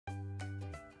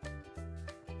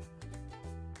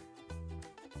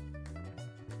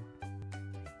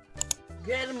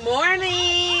Good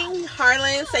morning,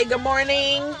 Harlan. Say good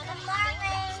morning.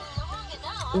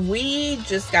 We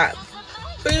just got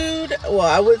food. Well,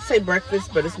 I would say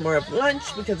breakfast, but it's more of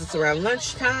lunch because it's around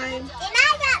lunchtime. And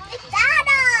I got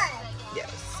potatoes.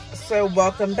 Yes. So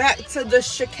welcome back to the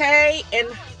Shakay and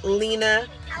Lena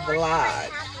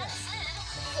vlog.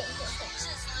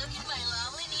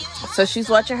 So she's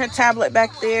watching her tablet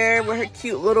back there with her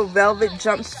cute little velvet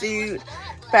jumpsuit.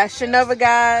 Fashion Nova,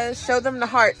 guys. Show them the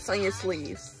hearts on your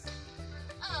sleeves.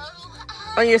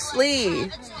 On your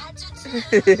sleeve.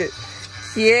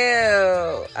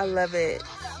 Cute. I love it.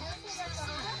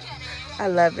 I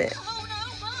love it.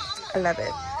 I love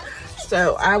it.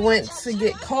 So I went to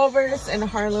get Culver's and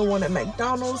Harlan wanted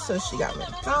McDonald's, so she got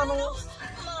McDonald's.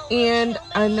 And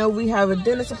I know we have a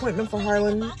dentist appointment for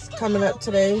Harlan coming up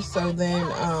today, so then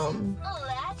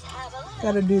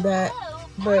gotta do that.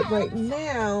 But right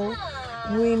now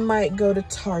we might go to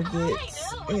Target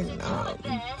and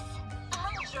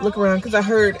look around because I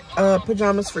heard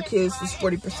pajamas for kids is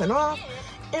 40% off,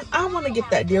 and I want to get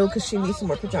that deal because she needs some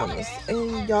more pajamas.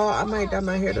 And y'all, I might dye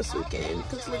my hair this weekend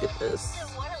because look at this.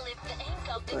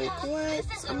 Like, what?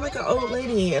 I'm like an old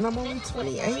lady and I'm only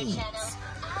 28.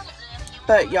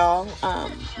 But y'all,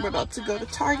 we're about to go to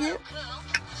Target,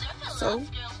 so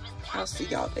I'll see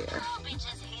y'all there.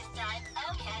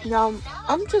 Y'all,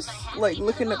 I'm just like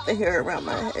looking at the hair around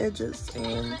my edges,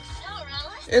 and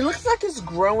it looks like it's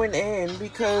growing in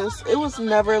because it was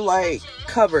never like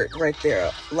covered right there,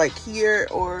 like here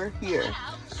or here.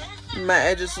 My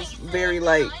edges was very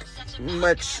like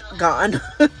much gone.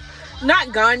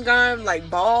 Not gone, like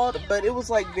bald, but it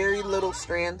was like very little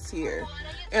strands here.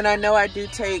 And I know I do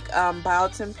take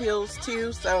biotin pills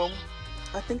too, so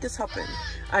I think it's helping.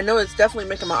 I know it's definitely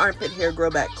making my armpit hair grow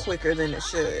back quicker than it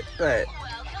should, but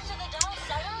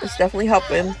it's definitely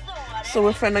helping. So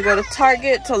we're finna go to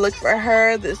Target to look for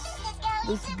her, this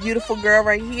beautiful girl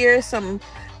right here, some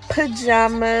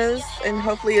pajamas, and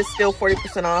hopefully it's still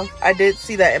 40% off. I did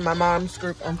see that in my mom's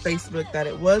group on Facebook that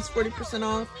it was 40%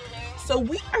 off. So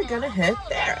we are gonna head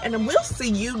there, and we'll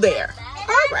see you there.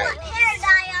 All right. Hair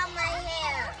dye on my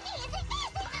hair.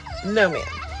 No, ma'am.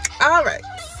 All right.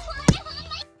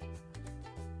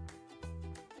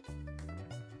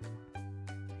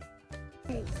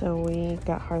 So we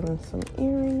got Harlan some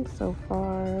earrings so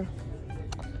far.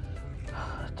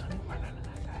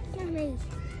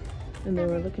 And they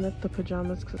were looking at the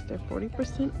pajamas because they're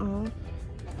 40% off.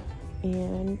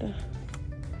 And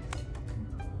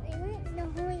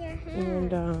Hold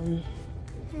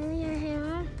your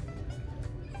hair.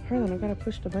 Harlan, I gotta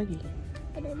push the buggy.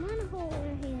 But I want to hold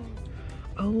your hair.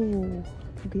 Oh,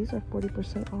 these are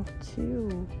 40% off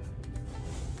too.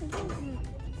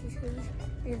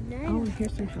 Oh,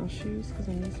 here's some house shoes because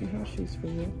I need some house shoes for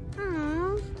you.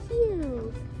 Oh,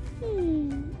 cute.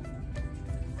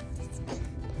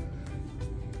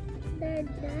 They're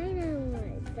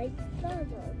dynamite, like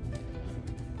bubbles.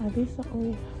 Are these the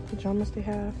only pajamas they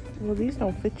have? Well, these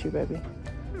don't fit you, baby.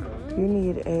 Aww. You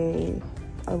need a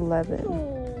 11.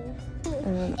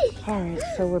 And, all right,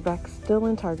 so we're back still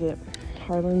in Target.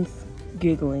 Harlan's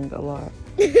giggling a lot.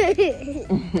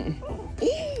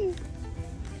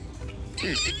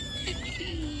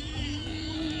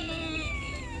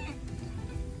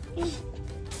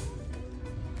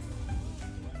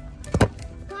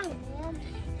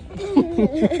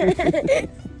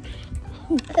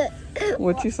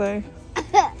 What you say?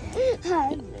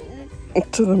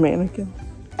 To the mannequin.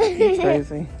 He's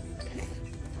crazy.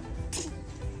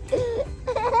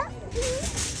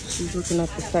 She's looking at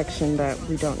the section that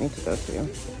we don't need to go to.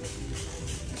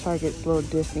 Target's little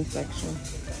Disney section.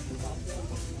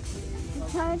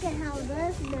 Target help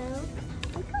us now.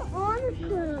 Look at all the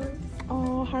clothes.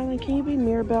 Oh, Harlan, can you be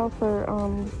Mirabelle for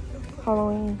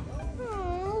Halloween?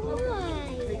 Oh,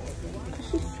 why?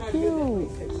 She's cute.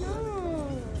 No.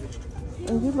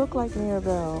 And you look like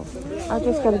Mirabelle. I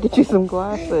just gotta get you some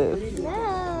glasses.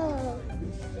 No.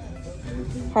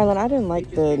 Harlan, I didn't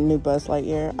like the new Buzz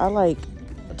Lightyear. I like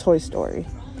Toy Story.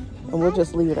 And we'll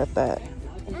just leave it at that.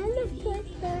 I love Toy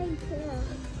Story too.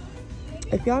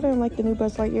 If y'all didn't like the new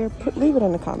Buzz Lightyear, leave it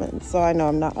in the comments so I know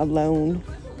I'm not alone.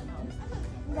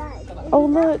 Oh,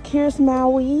 look, here's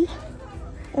Maui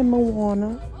and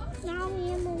Moana.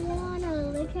 Maui and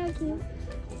Moana, look how cute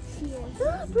she is.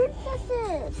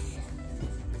 Princesses.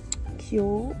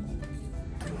 Cute.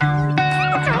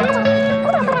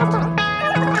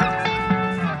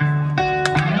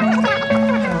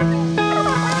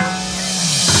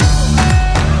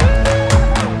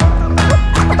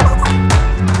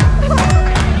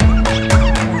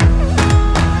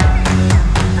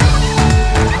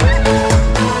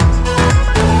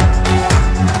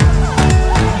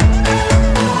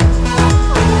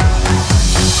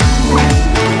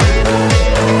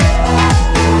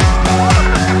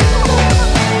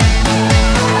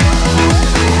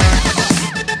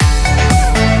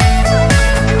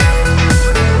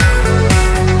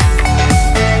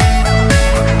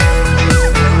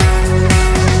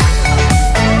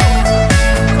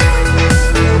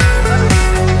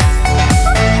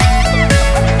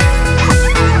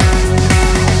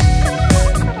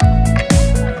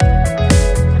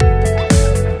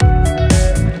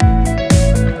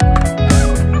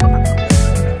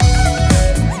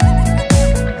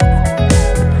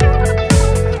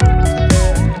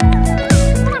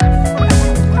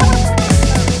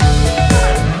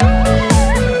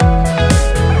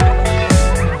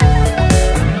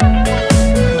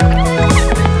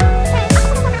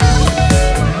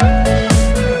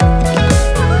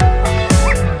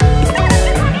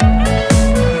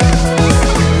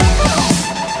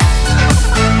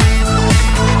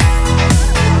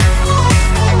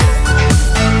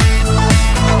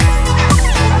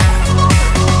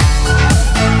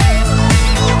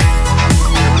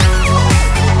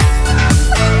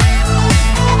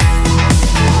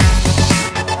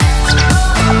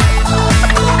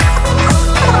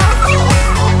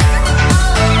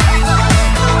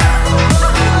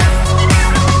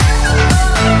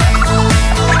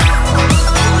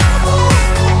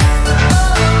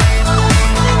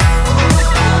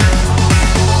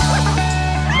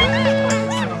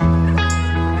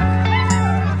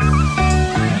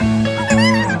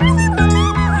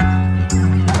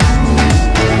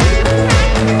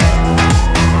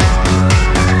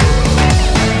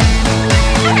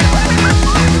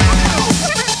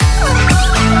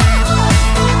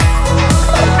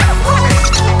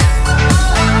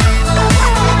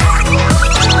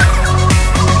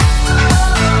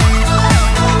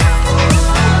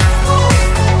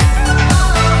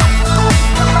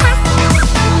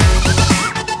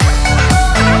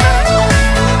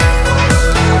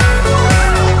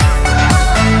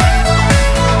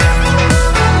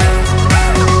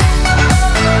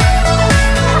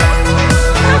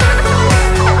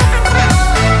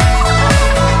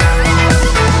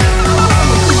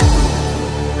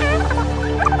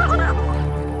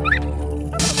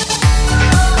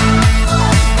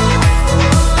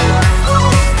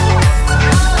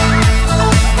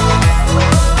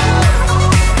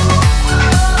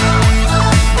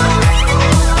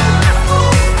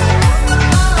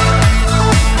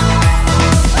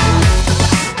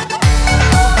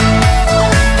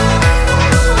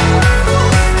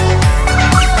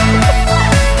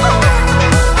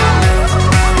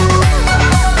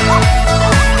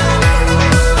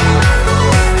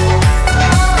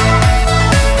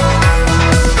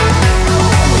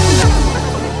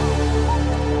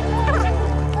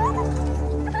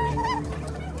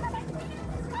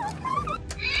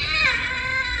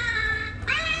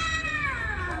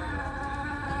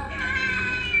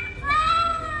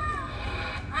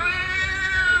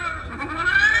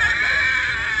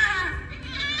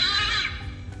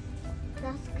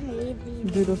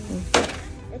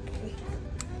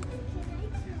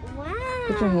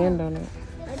 your hand on it.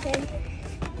 Okay.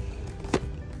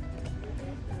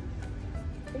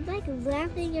 It's like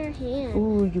wrapping your hand.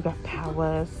 Ooh, you got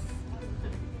powers.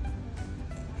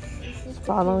 It's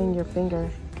following your finger.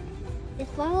 It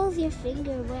follows your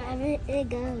finger wherever it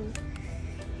goes.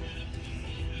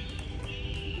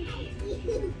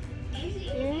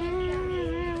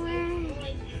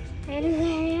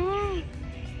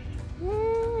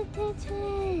 Touch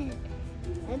it.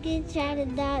 Okay, try to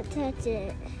not touch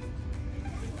it.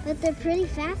 But they're pretty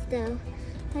fast though.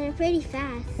 They're pretty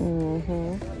fast.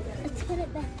 Let's put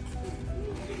it back.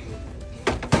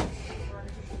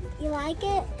 You like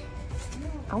it?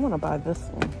 I want to buy this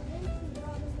one.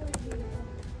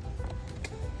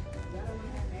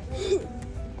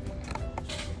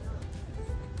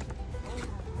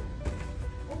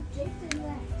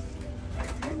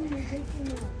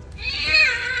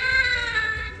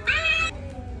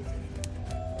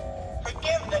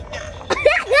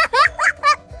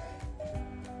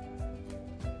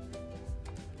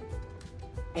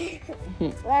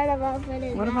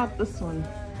 What about this one?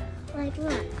 Like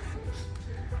what?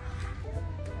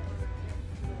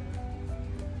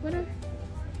 What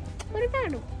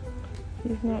about him?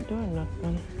 He's not doing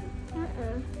nothing.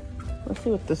 Let's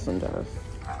see what this one does.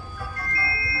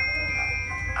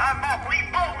 I'm awfully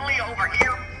boldly over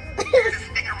here. Here to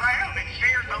stick around and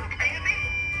share some candy.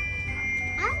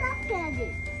 I love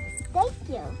candy. Thank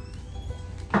you.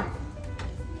 I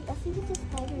think it's a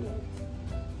spider name.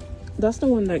 That's the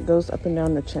one that goes up and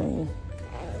down the chain.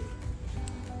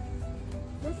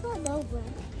 This one over.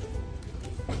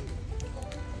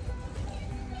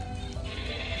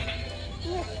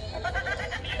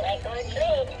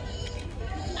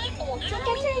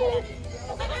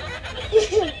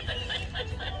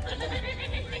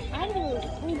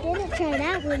 We didn't try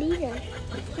that one either.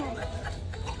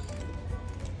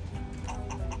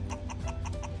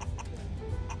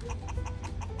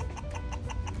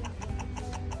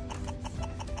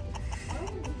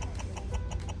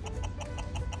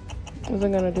 Is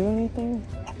it gonna do anything?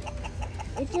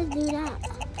 It just do that.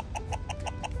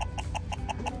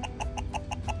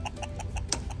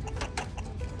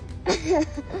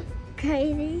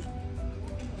 Crazy.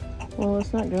 Well,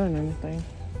 it's not doing anything.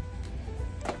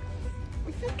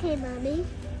 It's okay, Mommy.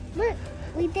 Look,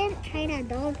 we didn't try that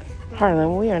dog.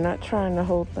 Harlan, we are not trying the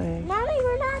whole thing. Mommy,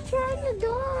 we're not trying the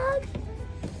dog.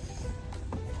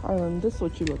 Harlan, this is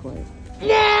what you look like.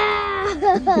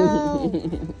 No! Well, we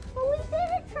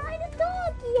didn't try the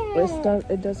dog yet.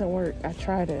 It doesn't work. I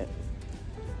tried it.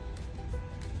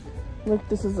 Look,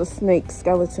 this is a snake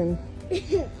skeleton.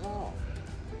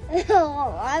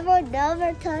 Oh, I will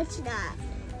never touch that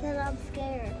because I'm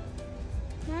scared.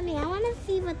 Mommy, I want to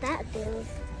see what that does.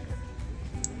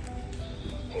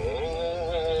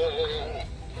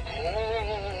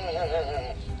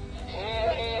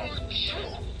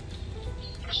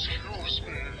 Excuse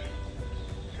me.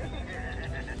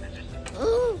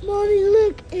 Oh, Mommy,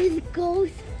 look, it's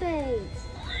ghost face.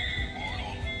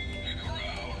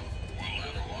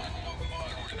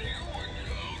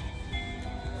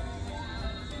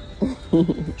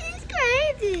 It's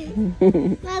crazy.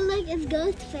 But look, it's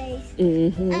ghost face.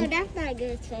 Oh, that's not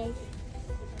ghost face.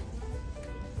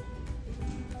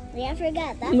 Yeah, I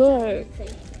forgot. That's Look. not ghost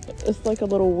face. It's like a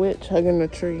little witch hugging a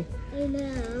tree. I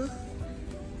know.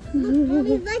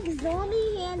 Mommy, it's like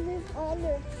zombie hands is on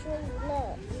your tree.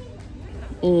 Look.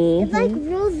 It's like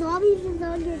real zombies is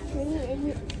on your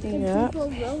tree, and Yeah. people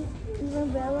don't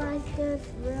even realize there's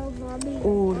real zombies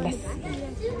Ooh, on let's the back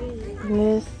of your tree.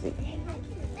 Let's see.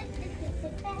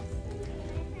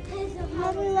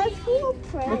 Mommy, let's feel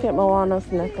proud. Look at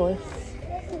Moana's necklace.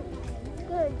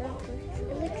 Good, doctor.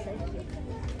 It looks so cute.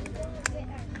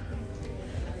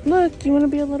 Look, you want to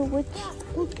be a little witch?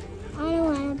 Look, I don't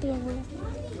want to be a little.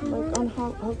 like on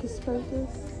Hocus Pocus.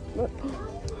 Look.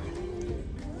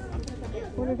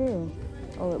 What'd it do?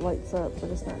 Oh, it lights up, but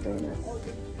it's not doing it.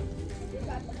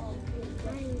 I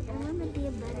want to be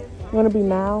a butterfly. You want to be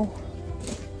Mao?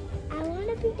 I want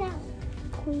to be that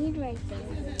queen right there.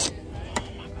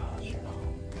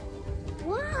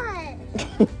 What?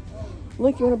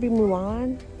 Look, you want to be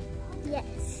Mulan?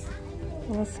 Yes.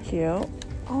 That's cute.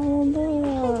 Oh, I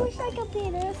look. wish I could be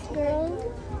this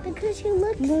girl because she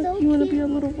looks so Look, you want to cute. be a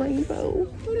little rainbow.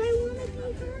 But I want to be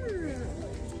her.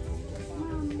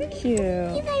 Cute.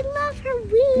 Because I love her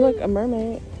wings. Look, a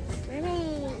mermaid.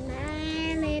 Mermaid,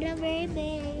 my little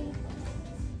mermaid.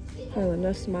 Oh, and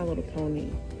that's My Little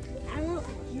Pony. I want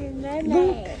the mermaid.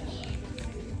 Look.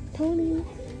 Pony.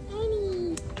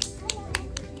 Honey.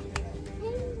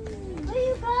 Where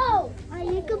you go? Oh,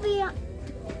 you could be a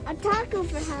taco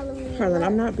for Halloween. Harlan,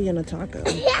 I'm not being a taco. Or you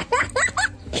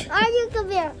could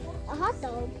be a a hot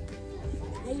dog.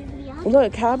 Are you gonna be a hot dog?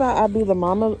 Look, how about I be the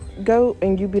mama goat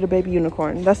and you be the baby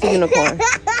unicorn? That's a unicorn.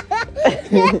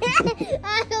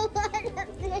 I don't want to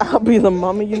be. I'll be the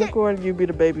mama unicorn, you be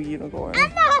the baby unicorn.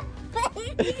 I'm not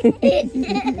a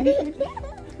baby.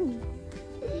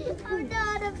 I'm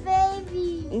not a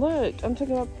baby. Look, I'm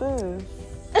taking out this.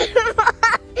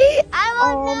 I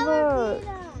will never look. be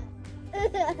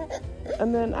that.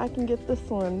 And then I can get this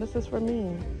one. This is for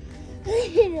me.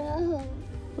 No.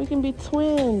 We can be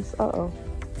twins. Uh-oh.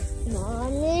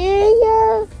 Mommy.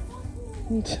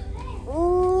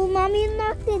 Ooh, Mommy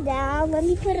knocked it down. Let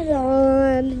me put it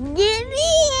on. Give me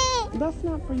it. That's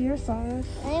not for your size.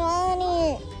 I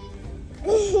want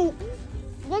it.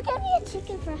 You're gonna be a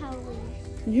chicken for Halloween.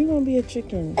 You're gonna be a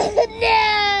chicken.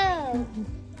 No!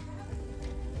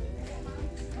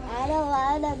 I don't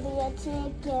wanna be a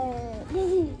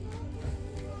chicken.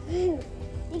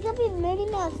 You can be Minnie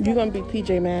Mouse. You're gonna be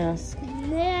PJ Masks.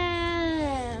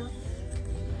 No.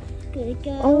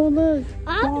 Gecko. Oh, look.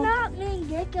 I'm not being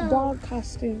Gecko. Dog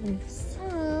costumes.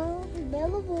 Oh,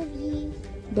 Bella will be.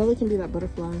 Bella can be that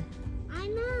butterfly. I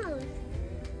know.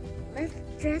 Let's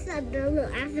dress up Bella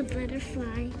as a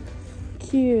butterfly.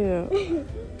 Cute.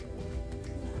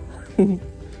 You're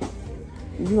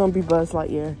gonna be Buzz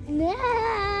Lightyear. No,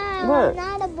 What? I'm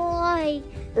not a boy.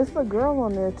 It's a girl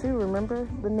on there too, remember?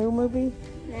 The new movie?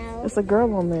 No. It's a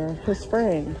girl on there. His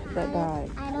friend that died.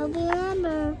 I don't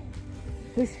remember.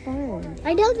 His friend.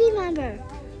 I don't remember.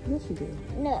 Yes, you do.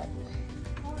 No.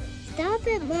 Stop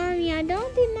it, Mommy. I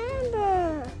don't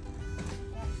remember.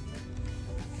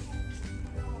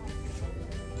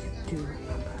 Do you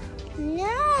remember?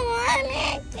 No,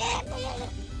 Mommy.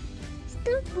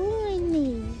 Stop bullying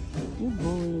me. You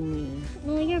bullying me.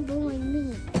 No, you're bullying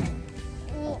me.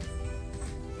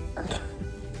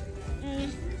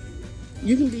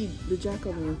 You can be the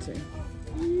jack-o'-lantern.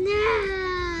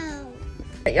 No.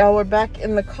 Y'all, we're back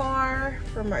in the car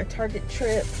from our Target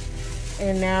trip.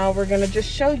 And now we're gonna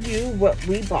just show you what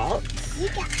we bought. You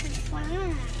got some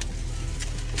slime.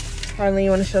 Harley, you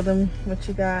wanna show them what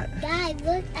you got? Guys,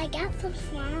 look, I got some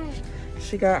slime.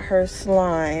 She got her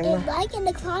slime. And like in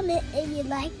the comment if you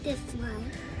like this slime.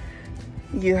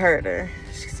 You heard her.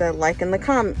 She said like in the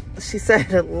comment. She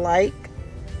said like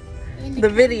In the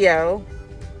video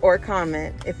or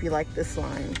comment if you like this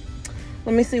slime.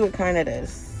 Let me see what kind it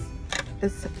is.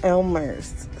 It's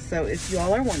Elmer's. So if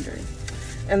y'all are wondering.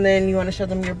 And then you want to show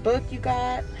them your book you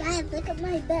got. Guys, look at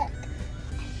my book.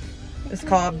 It's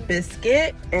called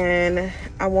Biscuit. And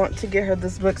I want to get her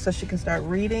this book so she can start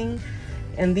reading.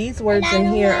 And these words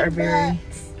in here are very...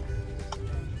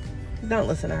 Don't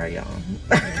listen to her, y'all.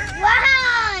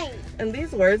 Why? And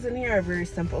these words in here are very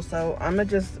simple. So I'm going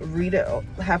to just read it,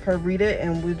 have her read it,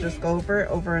 and we'll just go over it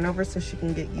over and over so she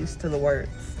can get used to the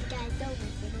words. Guys, don't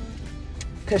listen.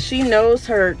 Because she knows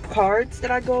her cards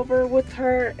that I go over with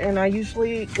her. And I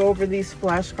usually go over these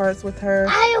flashcards with her.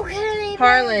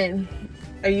 Harlan,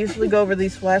 I usually go over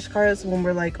these flashcards when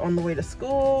we're like on the way to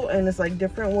school. And it's like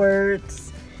different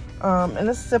words. And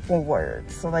it's simple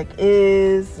words. So like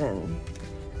is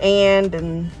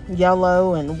and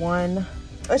yellow and one.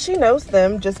 And she knows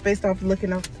them just based off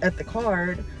looking up at the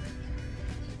card.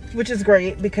 Which is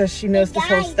great because she knows this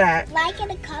whole stack. Like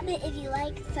in a comment if you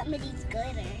like some of these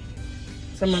glitter.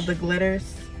 Some of the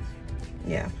glitters.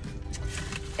 Yeah.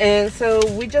 And so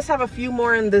we just have a few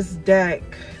more in this deck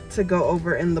to go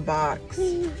over in the box.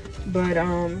 But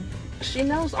she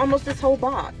knows almost this whole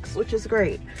box, which is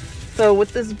great. So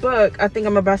with this book, I think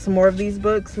I'm gonna buy some more of these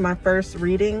books, my first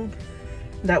reading.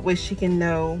 That way she can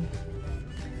know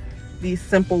these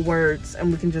simple words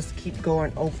and we can just keep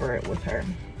going over it with her.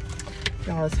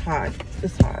 Y'all, it's hot.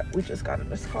 It's hot. We just got in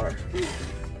this car.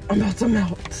 I'm about to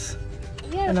melt.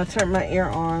 Yeah. And I turned my air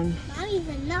on.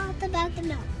 Mommy's not about to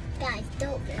melt. Guys,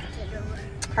 don't get it over.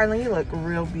 Harley, you look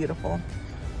real beautiful.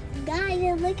 Guys,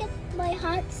 and look at my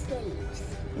hot sleeves.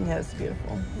 Yeah, it's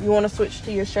beautiful. You want to switch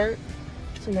to your shirt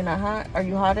so you're not hot? Are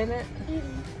you hot in it?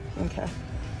 Mm-mm. Okay.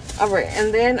 All right,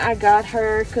 and then I got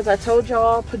her, because I told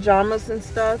y'all pajamas and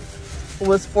stuff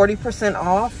was 40%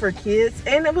 off for kids.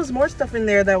 And it was more stuff in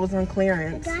there that was on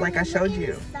clearance, Guys, like I showed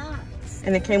you. Socks.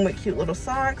 And it came with cute little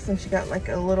socks, and she got like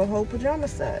a little whole pajama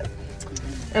set.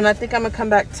 And I think I'm going to come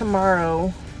back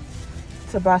tomorrow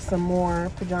to buy some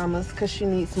more pajamas because she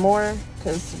needs more.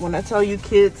 Because when I tell you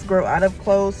kids grow out of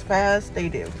clothes fast, they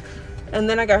do. And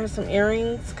then I got her some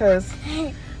earrings because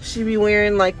she be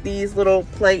wearing like these little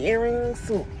play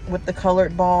earrings with the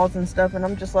colored balls and stuff. And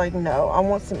I'm just like, no, I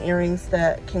want some earrings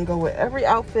that can go with every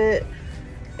outfit.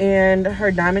 And her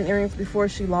diamond earrings before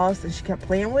she lost and she kept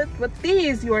playing with. But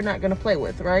these you are not going to play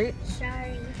with, right?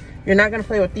 Sorry. You're not going to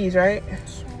play with these, right?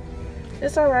 Sorry.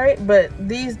 It's all right, but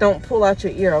these don't pull out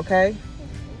your ear, okay?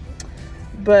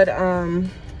 But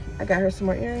I got her some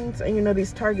more earrings, and you know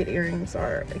these Target earrings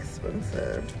are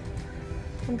expensive.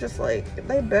 I'm just like,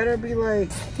 they better be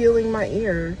like healing my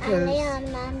ear, because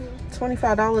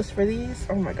 $25 for these,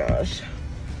 oh my gosh.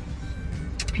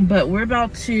 But we're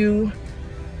about to,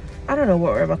 I don't know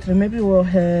what we're about to do. Maybe we'll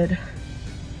head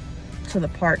to the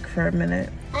park for a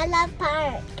minute. I love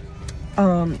park.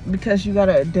 Because you got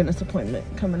a dentist appointment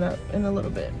coming up in a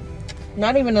little bit.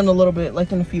 Not even in a little bit,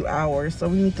 like in a few hours. So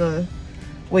we need to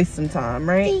waste some time,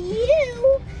 right?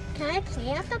 Can I play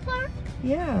at the park?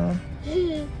 Yeah.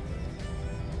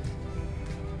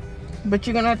 But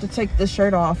you're gonna have to take the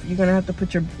shirt off. You're gonna have to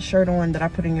put your shirt on that I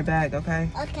put in your bag, okay?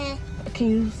 Okay. Can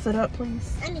you sit up,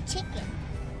 please? I'm a chicken.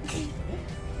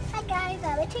 Hi guys,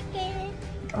 I'm a chicken.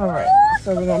 Alright,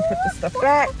 so we're gonna put the stuff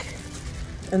back.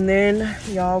 And then,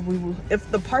 y'all, we will, if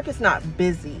the park is not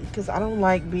busy, because I don't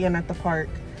like being at the park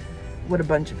with a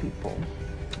bunch of people.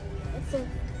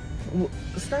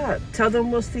 Stop. Tell them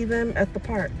we'll see them at the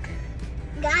park.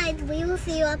 Guys, we will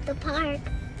see you at the park.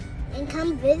 And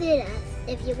come visit us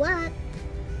if you want.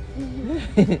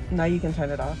 Now you can turn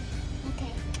it off.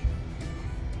 Okay.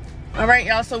 Alright,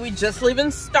 y'all, so we just leaving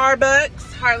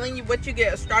Starbucks. Harlan, what you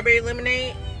get? A strawberry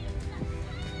lemonade?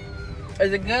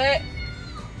 Is it good?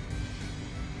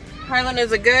 Harlan,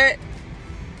 is it good?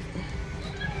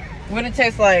 What it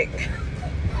tastes like?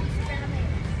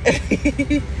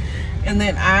 And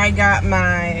then I got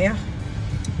my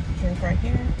drink right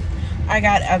here. I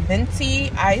got a venti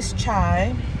iced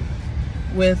chai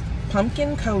with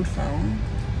pumpkin cold foam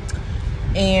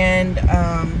and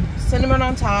cinnamon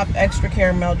on top, extra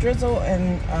caramel drizzle,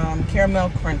 and caramel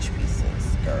crunch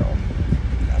pieces. Girl,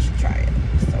 I should try it.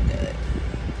 It's so good.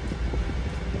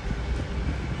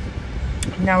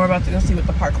 Now we're about to go see what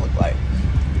the park looked like.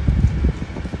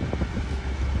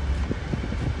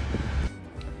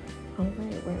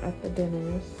 Alright, we're at the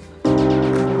dinners.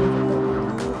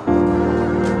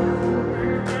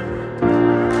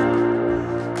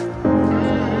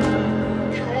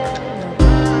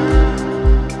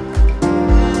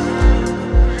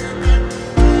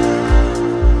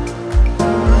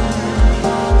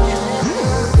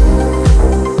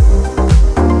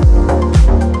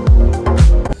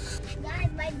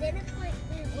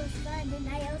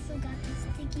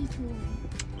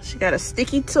 She got a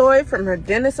sticky toy from her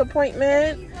dentist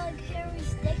appointment. He's like Harry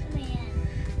Stickman.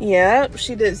 Yep,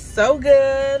 she did so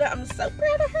good. I'm so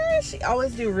proud of her. She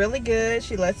always do really good.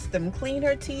 She lets them clean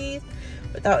her teeth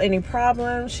without any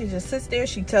problems. She just sits there.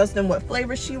 She tells them what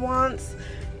flavor she wants.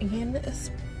 And it's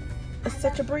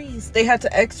such a breeze. They had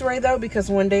to x-ray though,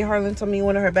 because one day Harlan told me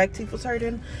one of her back teeth was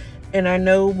hurting. And I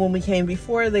know when we came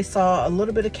before, they saw a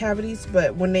little bit of cavities,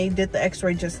 but when they did the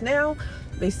x-ray just now,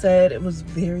 they said it was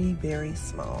very, very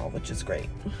small, which is great.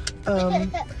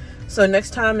 So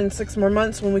next time in 6 more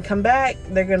months when we come back,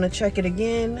 they're gonna check it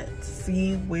again to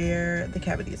see where the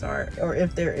cavities are or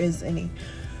if there is any.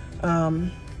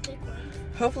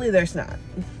 Hopefully there's not.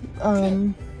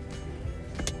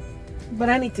 But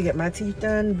I need to get my teeth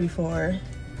done before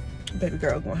baby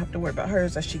girl gonna have to worry about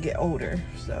hers as she get older.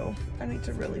 So I need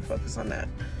to really focus on that.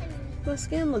 My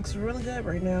skin looks really good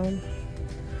right now.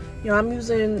 Yeah, I'm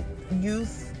using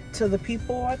Youth to the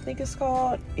People, I think it's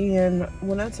called. And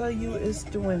when I tell you, it's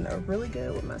doing really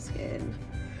good with my skin.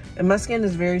 And my skin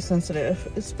is very sensitive,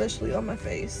 especially on my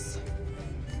face.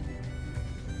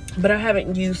 But I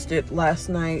haven't used it last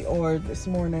night or this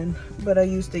morning. But I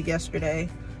used it yesterday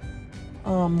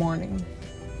morning.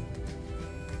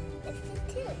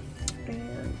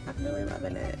 And I'm really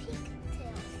loving it.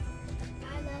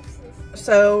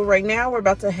 So right now we're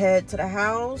about to head to the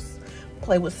house.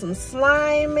 Play with some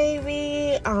slime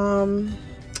maybe,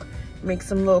 make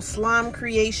some little slime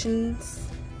creations,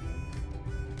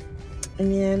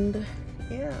 and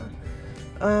yeah.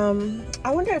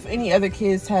 I wonder if any other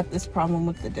kids had this problem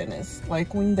with the dentist,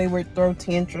 like when they would throw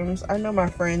tantrums. I know my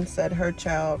friend said her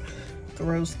child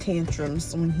throws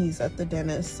tantrums when he's at the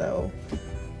dentist, so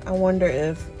I wonder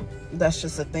if that's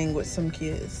just a thing with some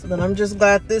kids. But I'm just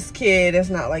glad this kid is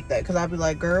not like that, because I'd be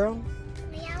like, girl,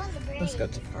 let's go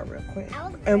to the car real quick.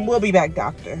 And we'll be back,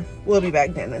 doctor. We'll be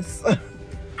back, dentist. I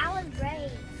was brave.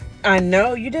 I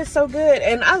know, you did so good.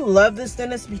 And I love this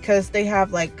dentist because they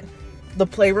have like the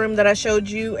playroom that I showed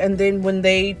you. And then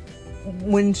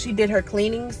when she did her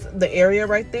cleanings, the area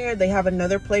right there, they have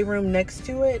another playroom next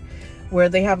to it where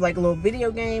they have like a little video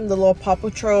game, the little Paw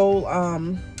Patrol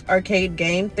arcade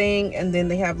game thing. And then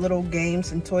they have little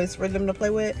games and toys for them to play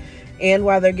with. And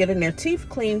while they're getting their teeth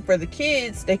cleaned for the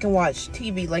kids, they can watch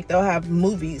TV. Like they'll have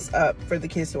movies up for the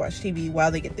kids to watch TV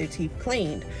while they get their teeth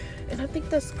cleaned. And I think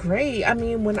that's great. I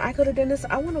mean, when I go to dentist,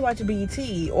 I want to watch BET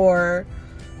or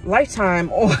Lifetime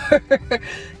or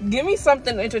give me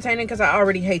something entertaining because I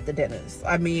already hate the dentist.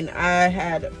 I mean, I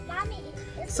had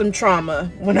some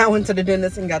trauma when I went to the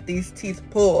dentist and got these teeth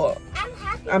pulled.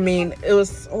 I mean, it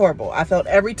was horrible. I felt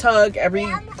every tug, every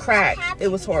crack. It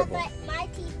was horrible. My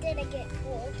teeth didn't get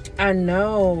pulled. I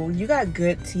know. You got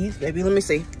good teeth, baby. Let me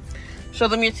see. Show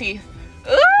them your teeth.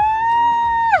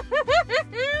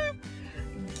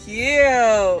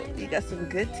 Cute. You got some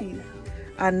good teeth.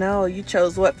 I know. You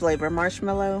chose what flavor?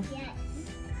 Marshmallow? Yes.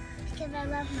 Because I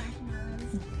love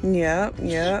marshmallows. Yep,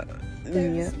 yep.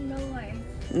 There's Yep. more.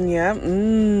 Yep.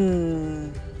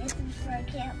 Mmm. This is for a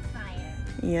campfire.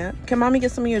 Yeah. Can mommy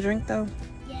get some of your drink though?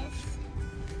 Yes.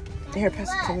 Here, pass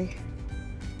it to me.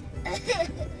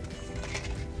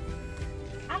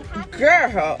 I'm happy.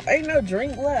 Girl, ain't no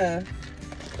drink left.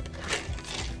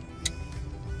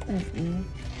 Mm-mm.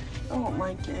 I don't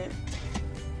like it.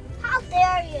 How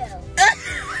dare you?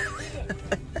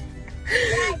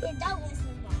 Guys, don't listen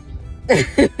to mommy.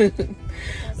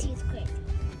 Because she's crazy.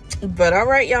 But all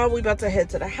right, y'all, we about to head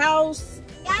to the house.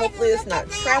 Guys, Hopefully it's look not at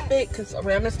this. traffic because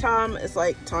around this time it's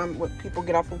like time when people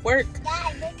get off of work.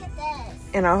 Guys, look at this.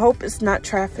 And I hope it's not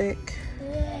traffic.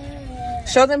 Yeah.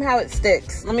 Show them how it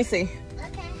sticks. Let me see.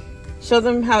 Okay. Show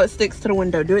them how it sticks to the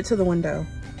window. Do it to the window.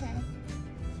 Okay.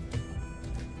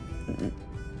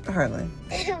 Harlan.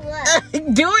 What?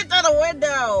 Do it to the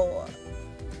window.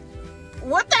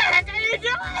 What the heck are you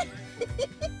doing?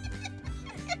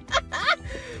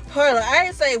 Harlan, I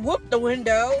ain't say whoop the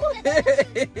window.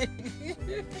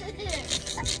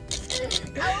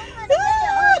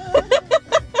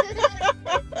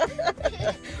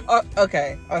 Oh,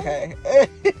 okay, okay.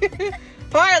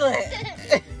 Harlan.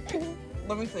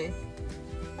 Let me see.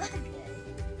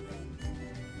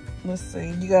 Let's see.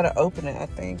 You gotta open it, I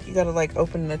think. You gotta like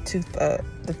open the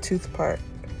tooth part.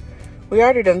 We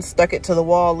already done stuck it to the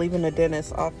wall, leaving the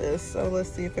dentist's office. So let's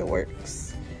see if it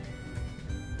works.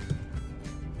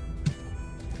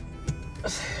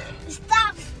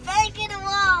 Stop faking the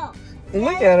wall.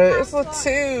 Look at it. It's a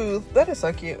tooth. That is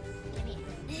so cute.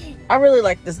 I really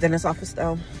like this dentist office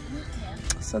though.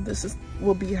 So this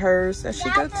will be hers that she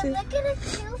go to. Look at the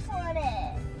tooth on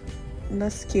it.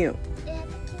 That's cute. It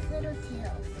has a cute little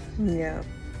tooth. Yeah.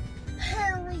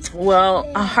 Hurry.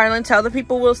 Well, Harlan, tell the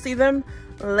people we'll see them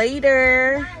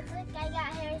later. Guys, look, I got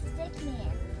Harry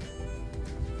Stickman.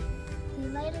 See you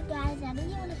later, guys. I'm a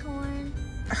unicorn.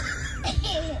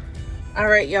 All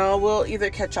right, y'all. We'll either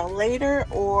catch y'all later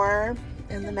or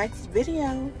in the next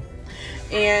video.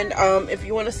 And if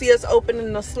you want to see us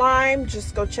opening the slime,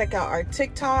 just go check out our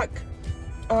TikTok.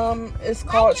 It's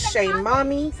called Shay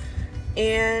Mommy.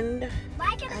 And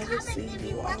Like in I the will comments see if you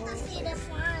you want all to see later. the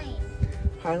slime.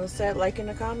 Harlan said, like in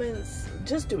the comments,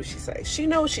 just do what she says. She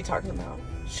knows what she's talking about.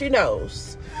 She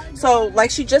knows. So,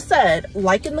 like she just said,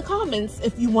 like in the comments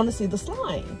if you want to see the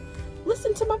slime.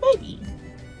 Listen to my baby.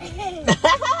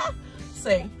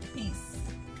 Say peace.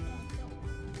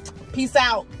 Peace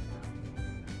out.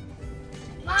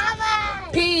 Mama!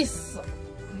 Peace.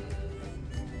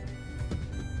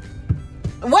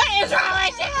 What is wrong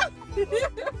with you?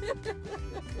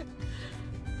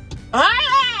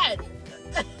 Harlan!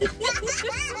 I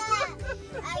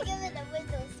give it a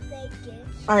window spanking.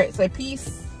 All right, say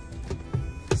peace.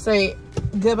 Say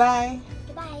goodbye.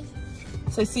 Goodbye.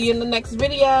 Say see you in the next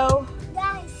video.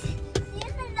 Guys, see you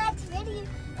in the next video.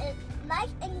 And like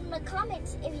in the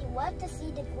comments if you want to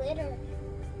see the glitter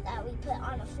that we put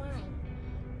on a slime.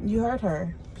 You heard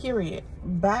her. Period.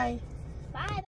 Bye.